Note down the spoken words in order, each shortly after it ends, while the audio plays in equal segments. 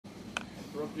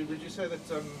Robbie, would you say that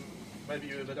maybe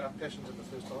you were a bit out-passionate in the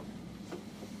first half?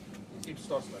 The team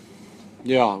starts like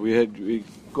Yeah, we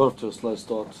got off to a slow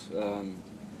start. Don't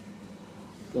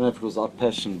know if it was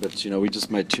out-passion, but we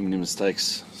just made too many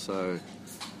mistakes. So,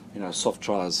 soft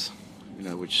tries,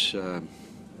 which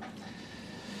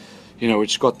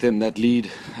got them that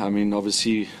lead. I mean,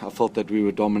 obviously, I felt that we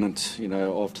were dominant,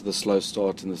 after the slow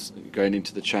start and going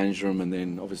into the change room, and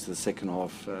then obviously the second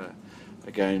half,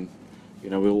 again, we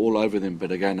were all over them.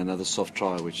 But again, another soft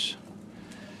try, which,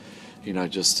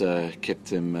 just kept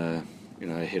them,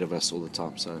 ahead of us all the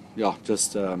time. So, yeah,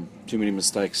 just too many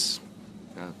mistakes.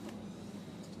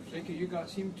 Fleck, you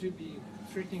guys seem to be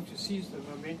threatening to seize the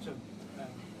momentum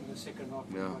in the second half.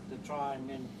 Yeah. Got the try, and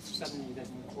then suddenly that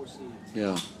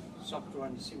Nkosi soft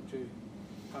one seemed to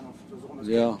kind of, it was almost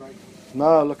a break.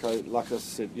 No, look, like I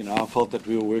said, I felt that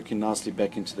we were working nicely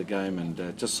back into the game,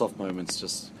 and just soft moments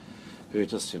just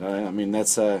hurt us. I mean,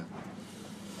 that's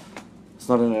it's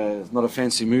not a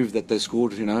fancy move that they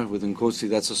scored. With Nkosi,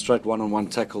 that's a straight one-on-one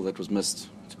tackle that was missed.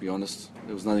 To be honest,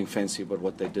 there was nothing fancy about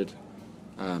what they did.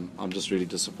 I'm just really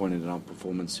disappointed in our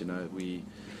performance. We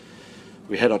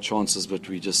had our chances, but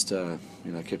we just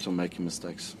kept on making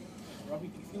mistakes. Robbie,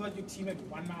 do you feel like your team had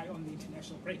one eye on the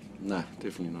international break? No,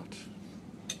 definitely not.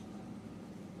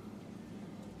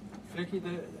 Flecky,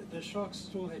 the Sharks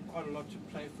still had quite a lot to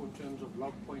play for in terms of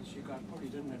log points. You guys probably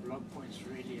didn't have log points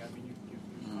really. I mean, you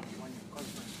won your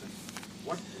conference.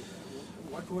 But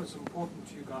what was important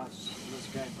to you guys in this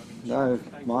game? I mean, No,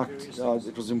 Mark,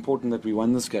 it was important that we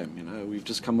won this game. We've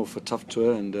just come off a tough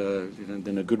tour, and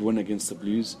then a good win against the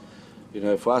Blues.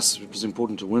 For us, it was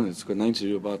important to win. It's got nothing to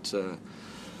do about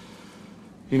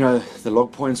the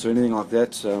log points or anything like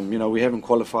that. We haven't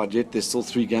qualified yet. There's still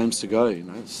 3 games to go.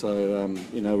 So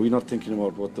we're not thinking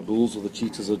about what the Bulls or the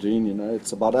Cheetahs are doing.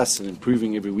 It's about us and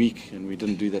improving every week, and we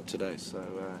didn't do that today. So.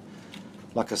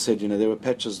 Like I said, there were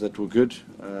patches that were good,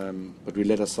 but we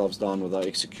let ourselves down with our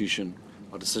execution.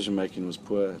 Our decision-making was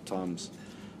poor at times.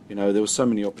 There were so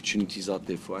many opportunities out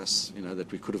there for us,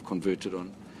 that we could have converted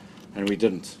on, and we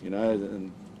didn't.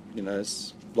 And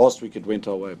last week it went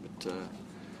our way, but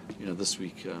this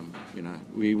week,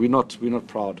 we're not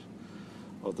proud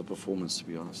of the performance, to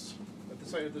be honest. At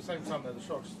the same time, though, the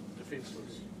Sharks' defence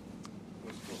was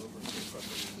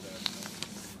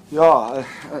Yeah,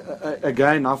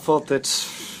 again, I felt that,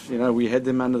 we had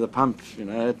them under the pump.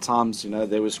 At times,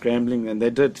 they were scrambling, and they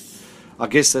did. I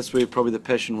guess that's where probably the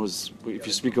passion was. If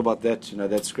you speak about that,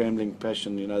 that scrambling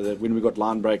passion, that when we got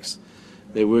line breaks,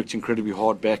 they worked incredibly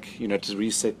hard back, to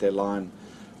reset their line.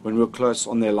 When we were close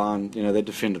on their line, they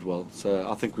defended well. So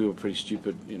I think we were pretty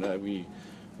stupid. We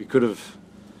could have.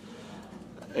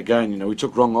 Again, we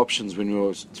took wrong options when we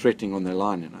were threatening on their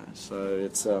line, So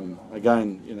it's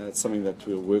again, it's something that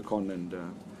we'll work on, and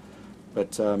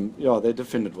but they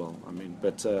defended well. I mean,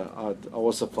 but I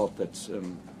also felt that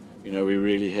we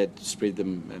really had spread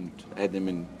them and had them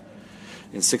in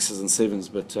 6s and 7s.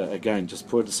 But again, just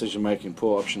poor decision making,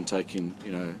 poor option taking,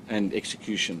 and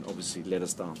execution obviously let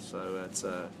us down. So it's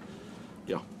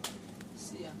Siya,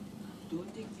 do you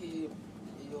think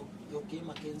your game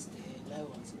against the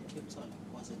Lions in Cape Town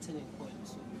was a turning point?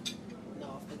 So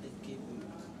now after that game,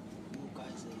 you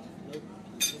guys are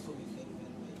performing very,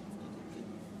 very well after that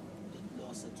game, that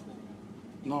loss at home.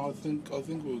 No, I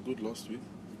think we were good last week.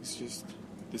 It's just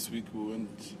this week we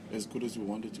weren't as good as we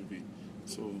wanted to be.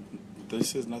 So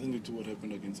this has nothing to do with what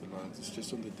happened against the Lions. It's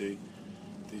just on the day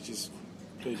they just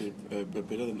played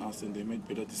better than us, and they made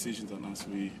better decisions than us.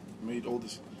 We made all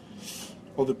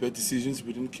the bad decisions.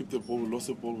 We didn't keep the ball. We lost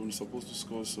the ball when we were supposed to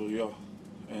score. So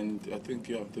and I think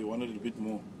they wanted a bit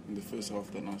more in the first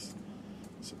half than us.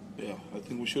 So I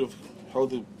think we should have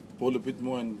held the ball a bit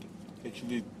more and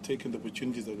actually taken the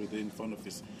opportunities that were there in front of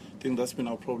us. I think that's been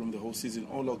our problem the whole season.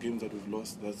 All our games that we've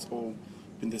lost, that's all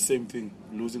been the same thing: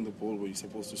 losing the ball where you're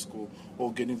supposed to score,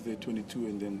 or getting to the 22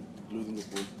 and then losing the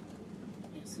ball.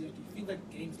 Yes, do you feel that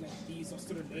games like these are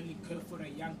still a learning curve for a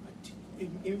young but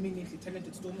eminently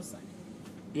talented Stormers side?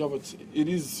 Yeah, but it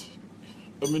is.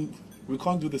 I mean, we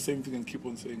can't do the same thing and keep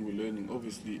on saying we're learning.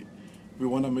 Obviously, we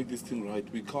want to make this thing right.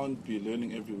 We can't be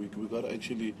learning every week. We got to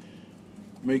actually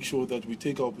make sure that we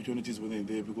take our opportunities when they're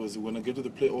there, because we're going to get to the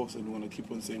playoffs and we're going to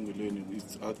keep on saying we're learning.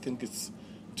 I think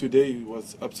today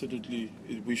was absolutely,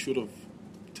 we should have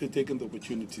taken the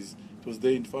opportunities. It was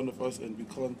there in front of us, and we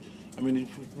can't. I mean, it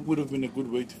would have been a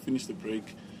good way to finish the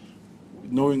break,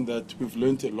 knowing that we've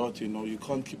learned a lot. You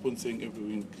can't keep on saying every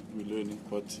week we're learning,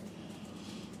 but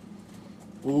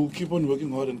we'll keep on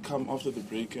working hard and come after the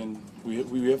break, and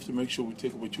we have to make sure we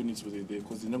take opportunities when they're there,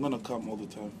 because they're not going to come all the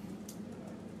time.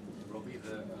 Robbie,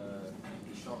 the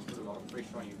Sharks put a lot of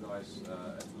pressure on you guys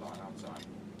at line-out time.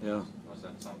 Yeah. Was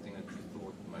that something that you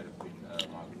thought might have been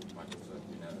might have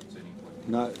been a turning point?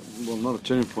 No, well, not a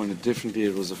turning point. Definitely,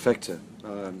 it was a factor.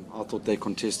 I thought their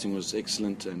contesting was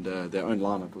excellent, and their own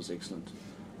lineup was excellent.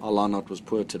 Our lineup was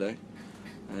poor today,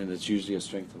 and it's usually a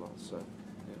strength of ours. So,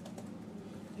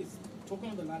 yeah. Talking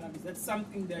of the lineup, is that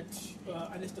something that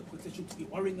Alistair Coetzee should be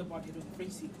worrying about here in the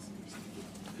French series?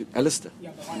 Alistair?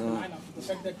 Yeah, the lineup. The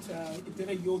fact that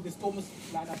the Stormers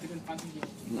lineup didn't function here.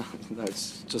 No,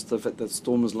 it's just the fact that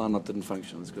Stormers lineup didn't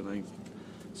function. It's got nothing.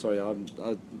 Sorry,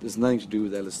 there's nothing to do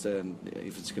with Alistair and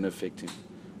if it's going to affect him.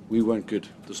 We weren't good.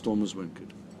 The Stormers weren't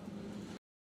good.